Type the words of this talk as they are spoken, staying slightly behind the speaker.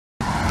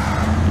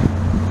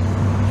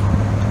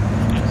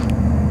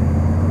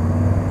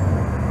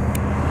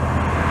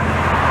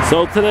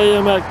So today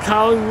I'm at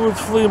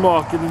Collingwood's Flea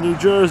Market in New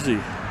Jersey,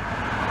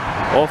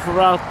 off of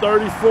Route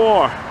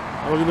 34.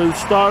 And we're going to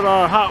start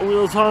our Hot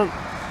Wheels hunt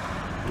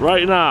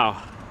right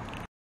now.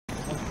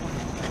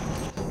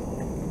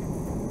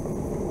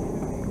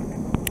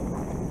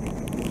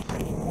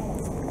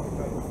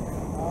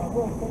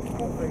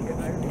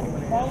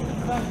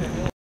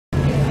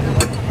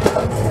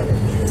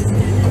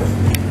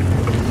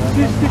 Is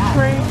this the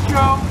train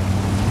show?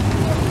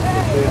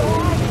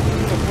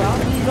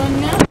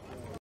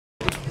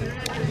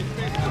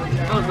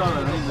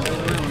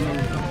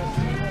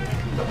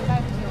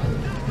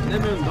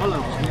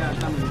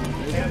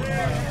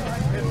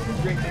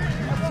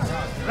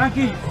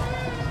 Frankie,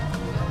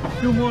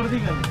 two more,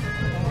 dígale.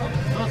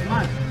 Dos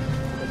más.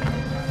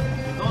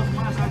 Dos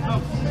más al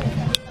top.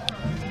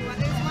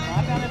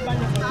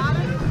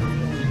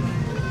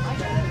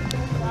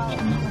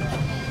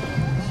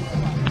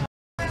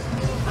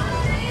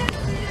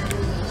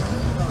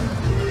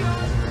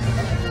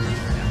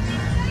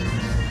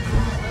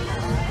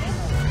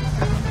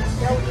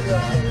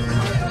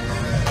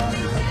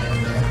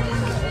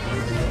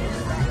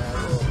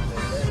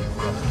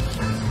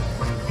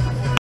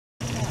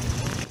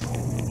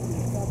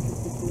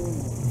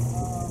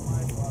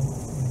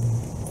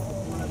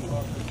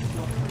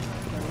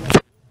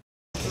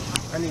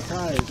 Any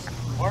tires?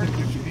 Hard to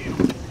feel.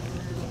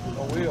 A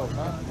wheel,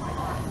 huh?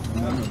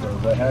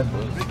 The head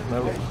was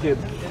never skid.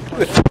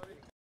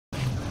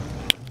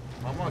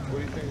 How much? What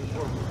do you think it's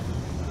worth?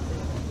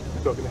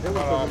 You're talking to him?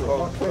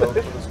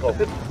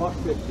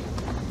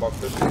 About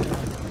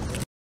 50.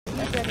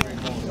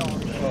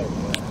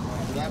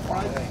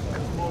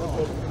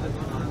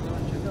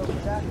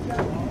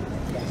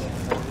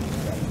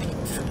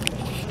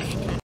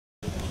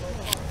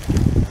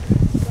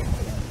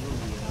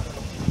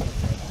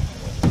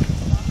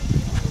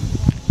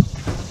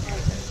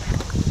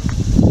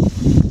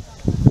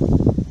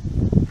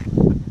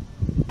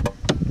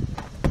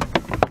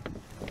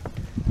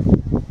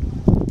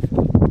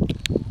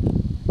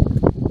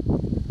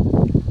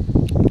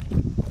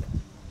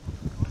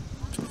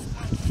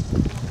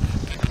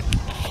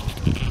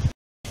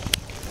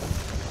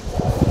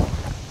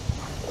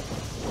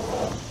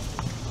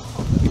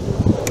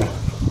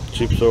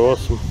 Jeeps are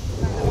awesome.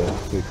 Yeah,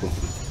 pretty cool.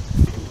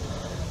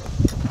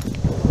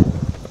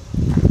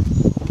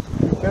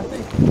 50?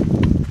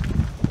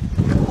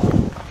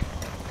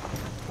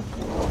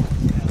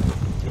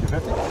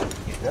 50?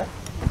 Yeah.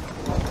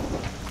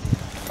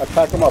 I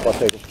pack them up, I'll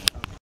take them.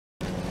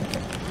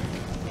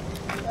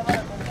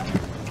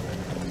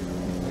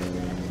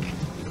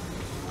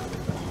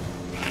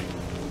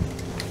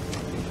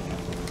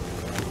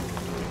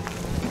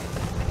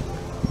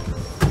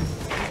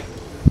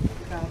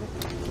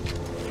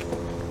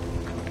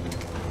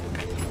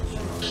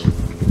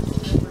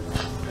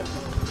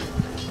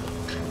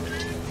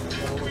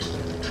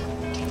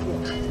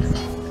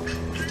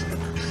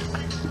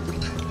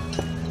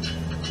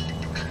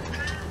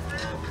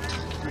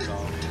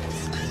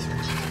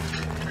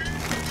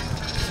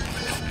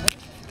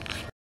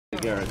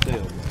 Guarantee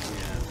them.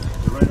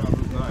 They're right on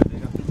Route 9. They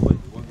got two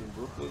places. One's in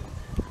Brooklyn.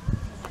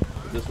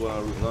 This one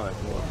on Route 9.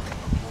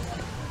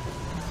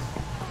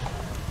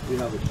 We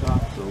have a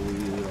shop, so we.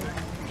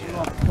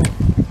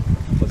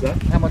 What's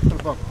that? How much for the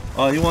book?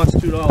 Oh, he wants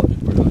 $2 for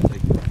it. I'll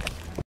take it.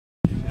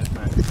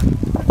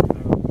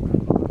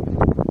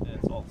 Yeah,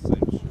 it's all the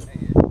same shit.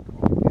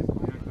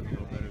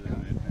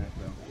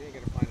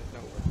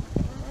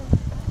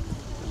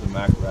 There's a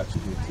Mac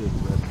ratchet here too.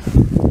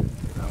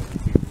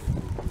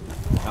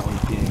 That one you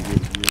can't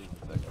give you.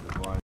 It's extra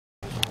blind.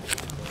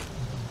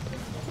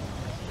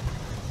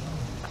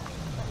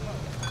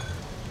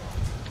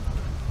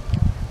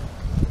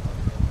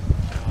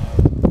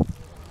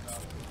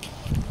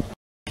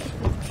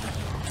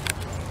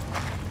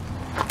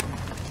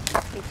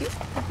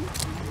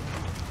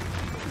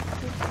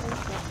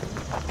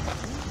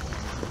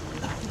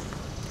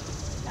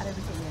 Got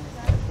everything in it.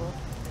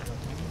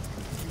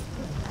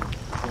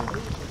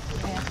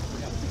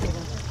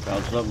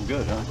 Found something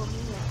good, huh?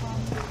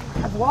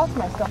 I've lost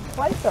my stuff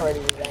twice already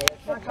today.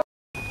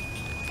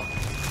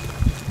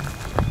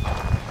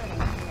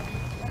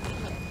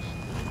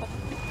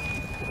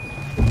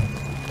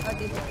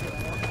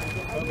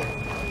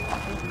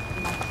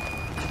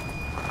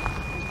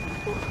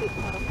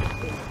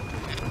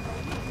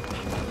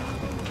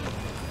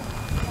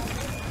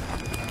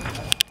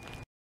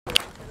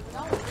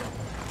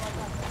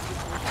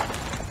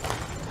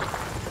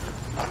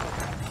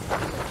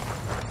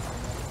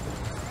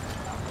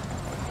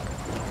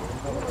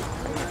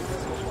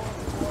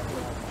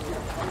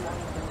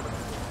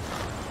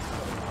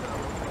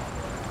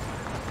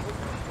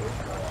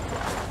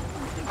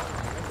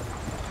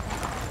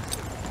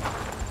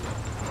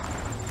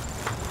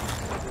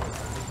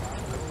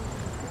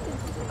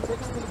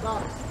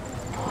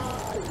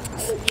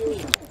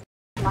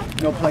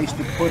 No place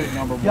to put it,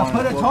 number one. Yeah,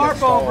 put a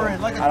tarp over it,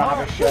 like a tarp. I don't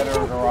have a shed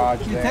or a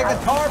garage You there. take a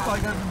tarp,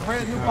 like a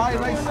brand new body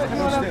like that.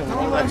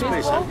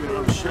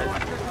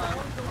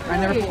 I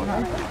never put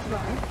it.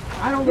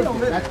 I don't live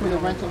there. That's where the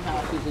rental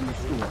house is in the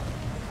store.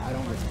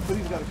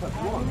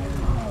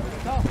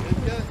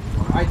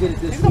 I did it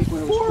this week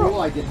when it was school.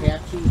 I did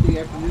half Tuesday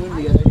afternoon,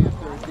 the other half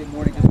Thursday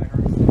morning because I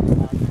heard it.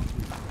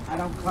 I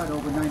don't cut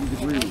over 90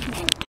 degrees.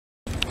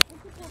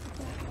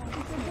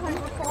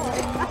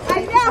 I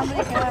know.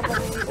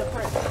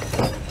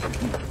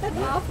 That's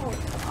awful.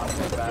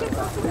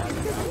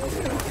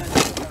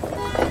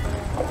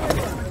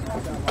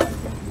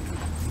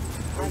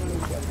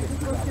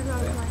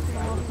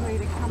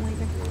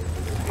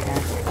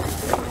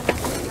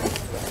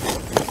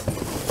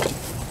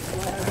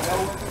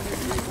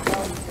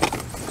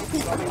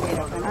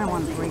 I don't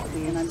want to break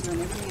these. I'm going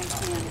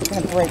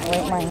to break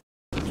right my hand.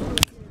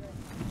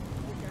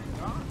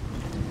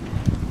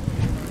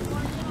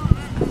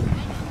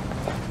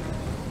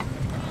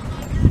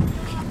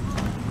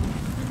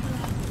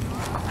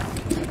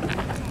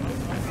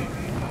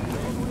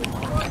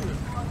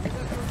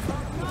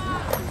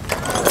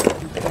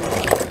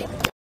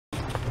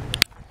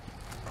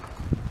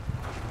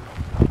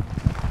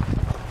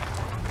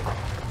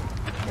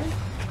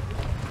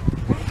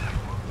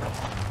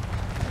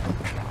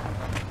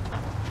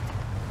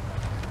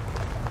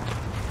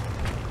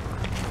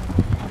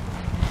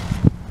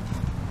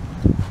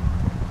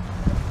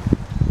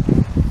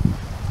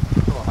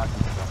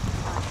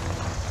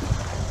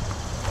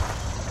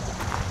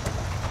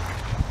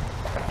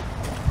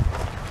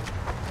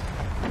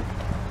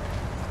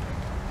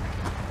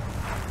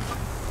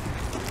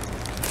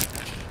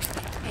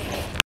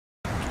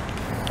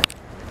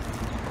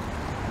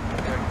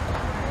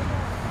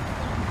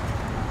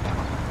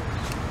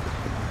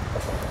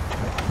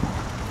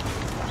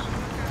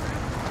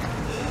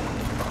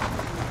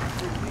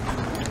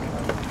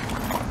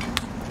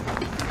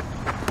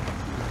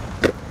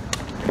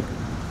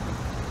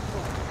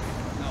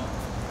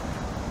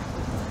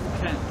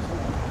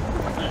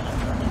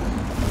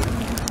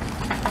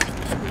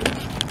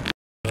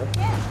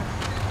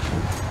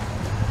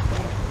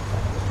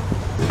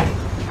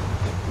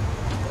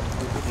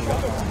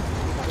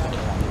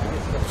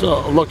 It's a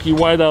lucky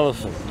white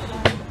elephant.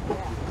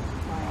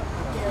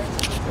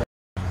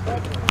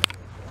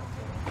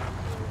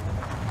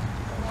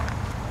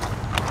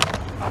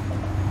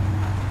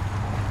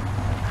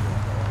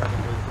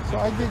 So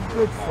I did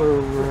good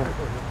for.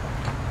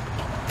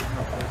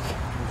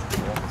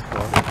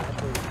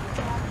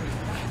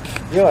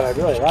 You know what I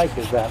really like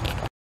is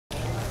that.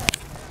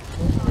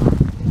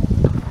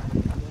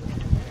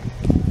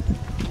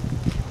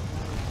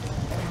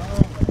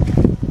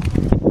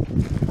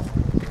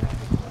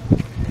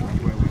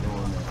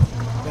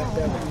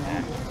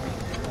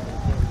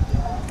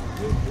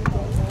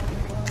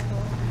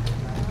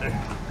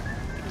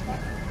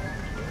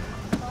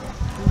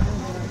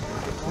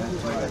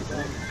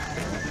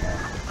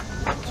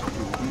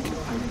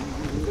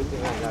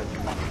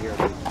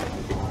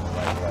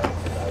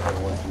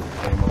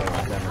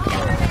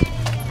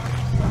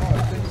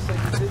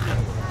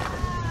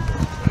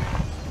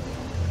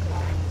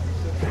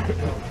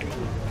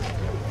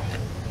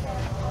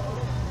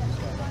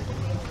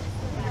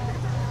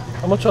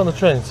 How much on the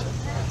trains?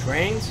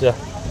 Trains? Yeah.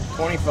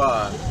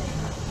 25.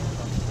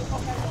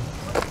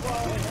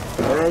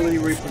 Early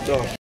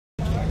reproduction.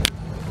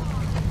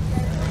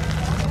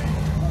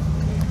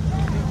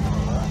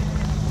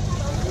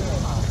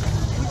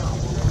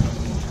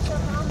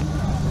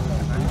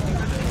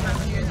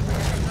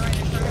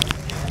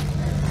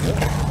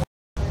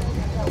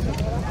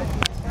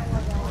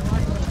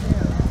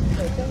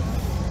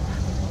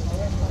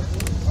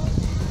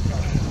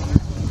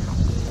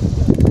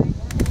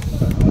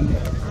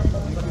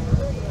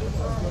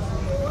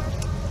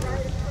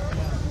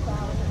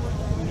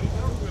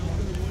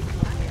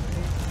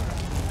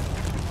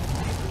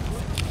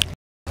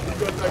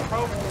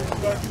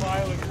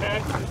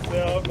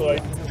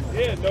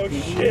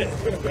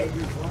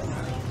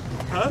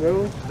 Huh?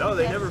 Really? No,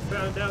 they never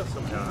found out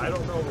somehow. I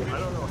don't know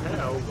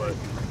how, but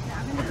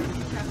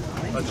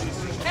she's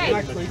Hey,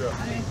 the truck.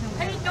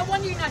 hey, no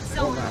wonder you're not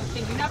selling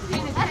anything. You're not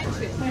paying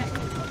attention.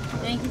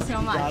 Thank you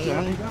so much.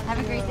 Have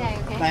a great day,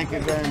 okay? Thank you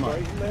very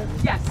much.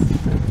 Yes.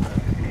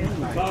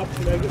 Bob,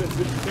 should I get a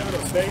discount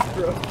of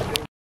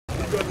bankruptcy?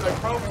 Because I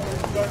probably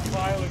start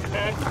filing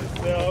taxes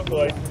now. I'm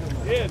like,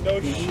 yeah, no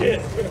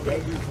shit.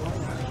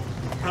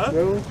 Huh?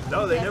 Really?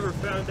 No, they never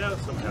found out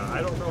somehow.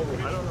 I don't know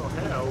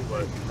how,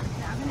 but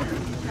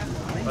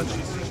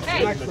she's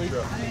Hey, the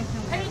truck.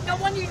 hey, no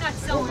wonder you're not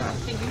selling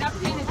anything. You're not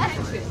paying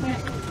attention.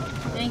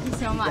 Thank you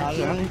so much.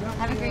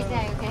 Have a great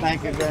day, okay?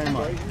 Thank you very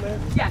much.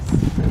 Yes.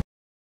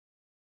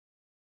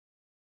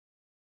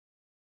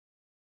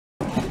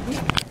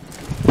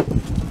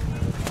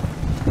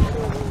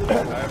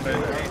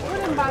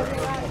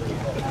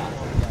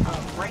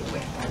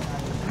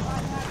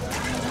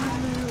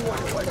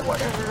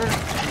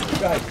 You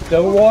guys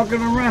still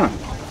walking around?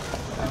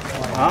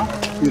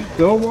 Huh? You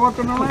still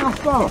walking around,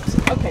 fellas?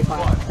 Okay,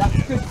 fine.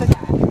 That's good for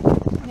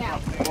that. Now,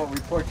 We'll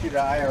report you to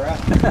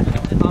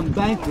IRS. I'm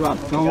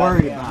bankrupt, don't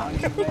worry about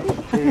it.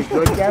 Did you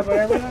good job with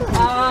everything?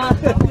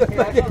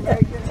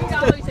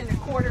 $2 and a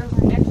quarter.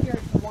 Next year,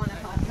 if you want a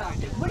hot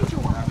coffee. What did you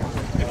want?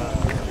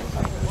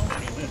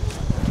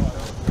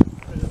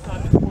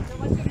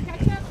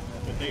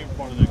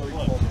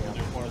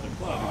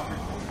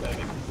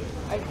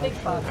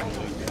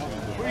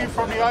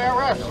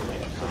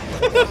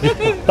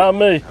 Not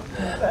me.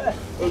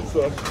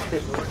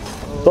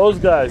 Those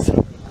guys. So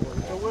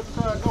what's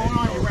going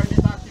on? You writing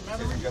a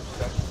documentary?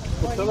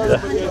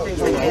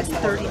 They asked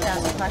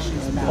 30,000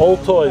 questions about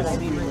Old toys.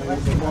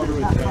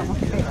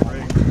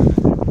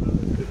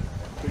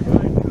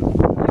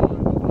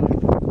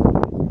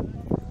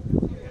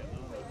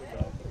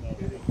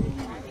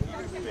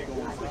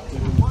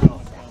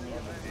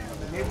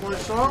 Need more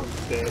song?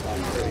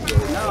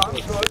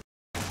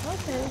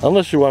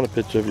 Unless you want a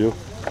picture of you.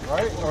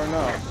 Right or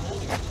no?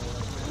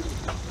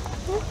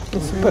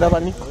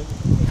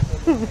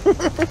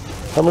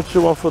 How much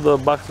you want for the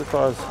box of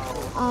cars?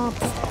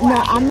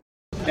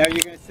 Now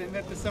you're gonna send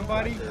that to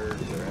somebody?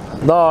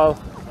 No,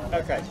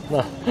 Okay.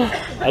 no.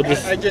 I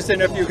just didn't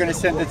know if you were gonna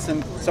send it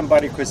to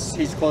somebody because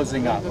he's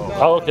closing up.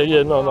 Oh, okay,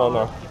 yeah,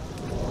 no.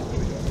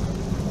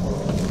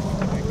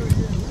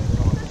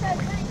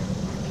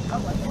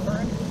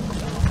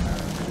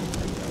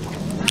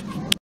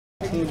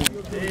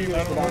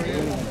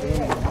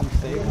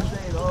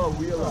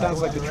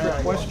 Sounds like a trick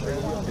question.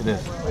 It is.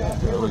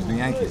 It was the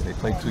Yankees. They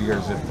played 2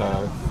 years at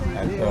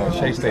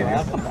Shea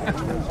Stadium.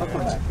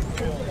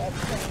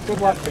 Good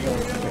luck to you.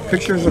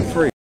 Pictures are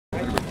free.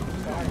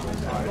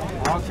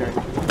 Okay.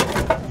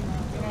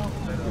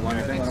 You want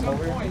anything when I'm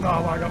over here? No,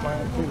 I got my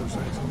own cooler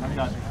space.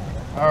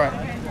 All right.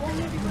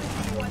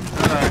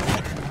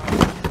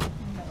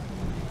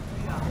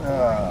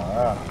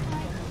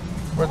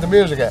 Where's the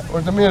music at?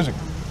 Where's the music?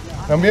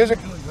 No music?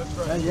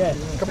 Yeah.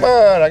 Come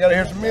on, I gotta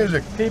hear some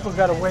music. People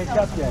gotta wake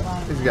up yet.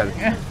 He's got it.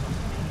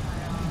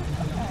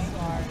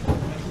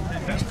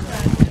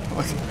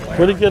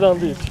 What do you get on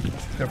these?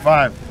 They're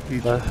 5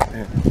 each. Yeah.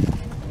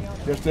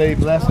 Just a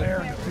blessing.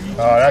 Oh,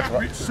 that's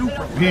what.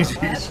 Super. Easy.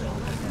 Yeah.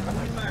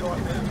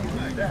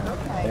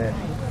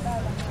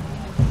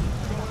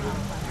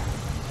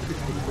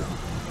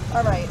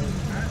 All right.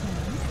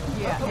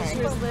 Yeah.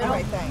 All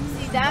right, thanks.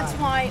 See, that's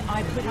why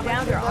I put it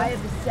down there. I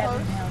have the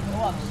 7 pound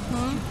off.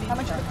 How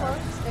much are the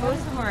clothes? Most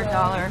of them are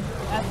 $1.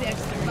 That's the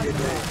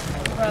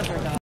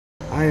extra.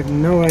 I have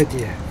no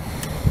idea.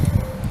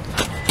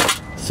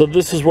 So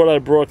this is what I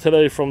brought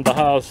today from the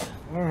house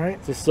All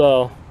right. to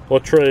sell or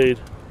trade.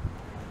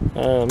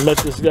 Met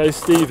this guy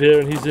Steve here,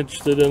 and he's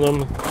interested in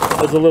them.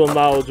 Has a little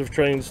knowledge of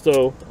trains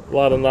too. A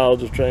lot of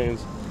knowledge of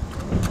trains.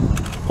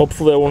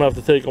 Hopefully I won't have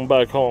to take them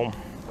back home.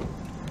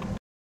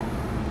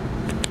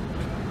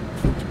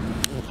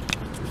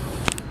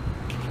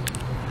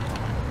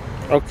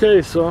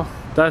 Okay, so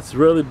that's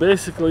really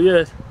basically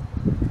it.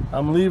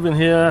 I'm leaving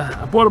here.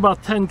 I bought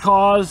about 10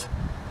 cars.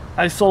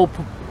 I sold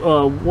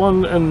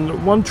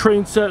one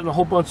train set and a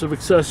whole bunch of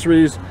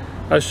accessories.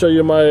 I'll show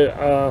you my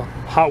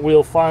Hot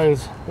Wheel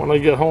finds when I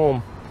get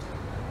home.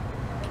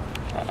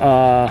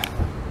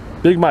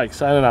 Big Mike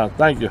signing out.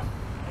 Thank you.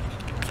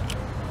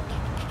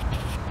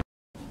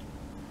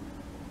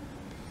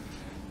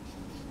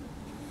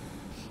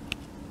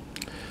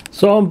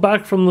 So I'm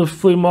back from the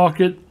flea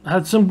market.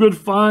 Had some good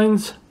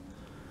finds.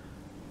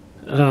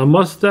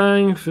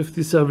 Mustang,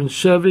 57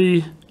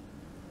 Chevy,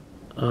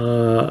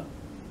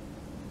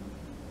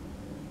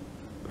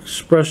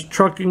 Express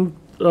Trucking.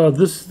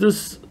 This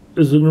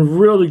is in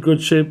really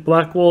good shape.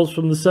 Blackwalls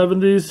from the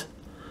 70s.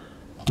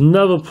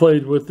 Never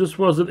played with. This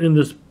wasn't in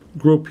this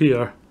group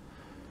here.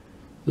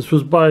 This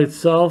was by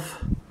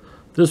itself.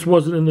 This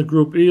wasn't in the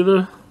group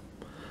either.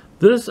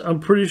 This, I'm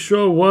pretty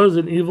sure, was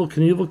an Evel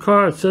Knievel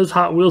car. It says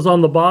Hot Wheels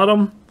on the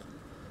bottom,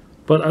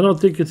 but I don't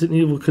think it's an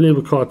Evel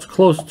Knievel car. It's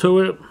close to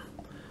it.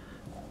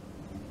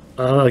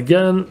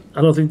 Again,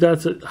 I don't think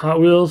that's it. Hot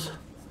Wheels.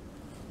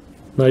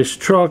 Nice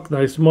truck,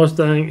 nice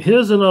Mustang.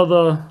 Here's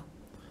another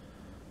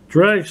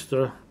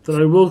dragster that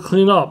I will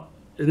clean up.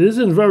 It is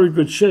in very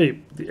good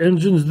shape. The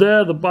engine's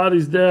there, the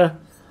body's there.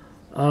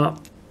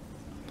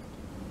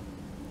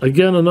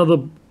 Again, another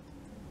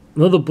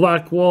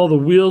black wall. The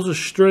wheels are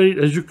straight,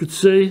 as you could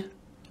see.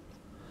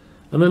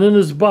 And then in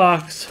this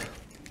box,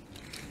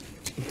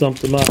 dump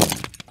them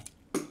out.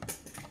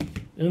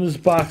 In this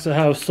box, I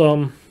have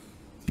some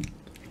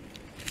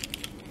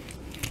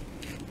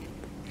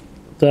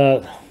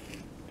that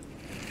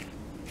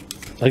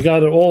I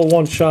got it all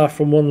one shot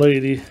from one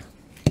lady.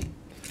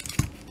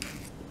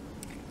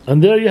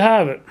 And there you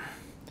have it.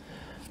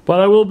 But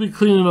I will be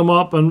cleaning them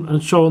up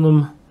and showing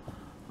them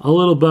a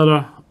little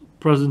better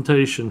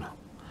presentation.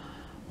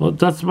 Well,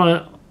 that's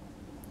my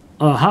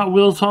Hot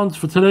Wheels hunts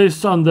for today's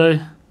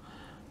Sunday.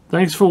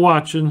 Thanks for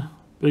watching.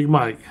 Big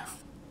Mike.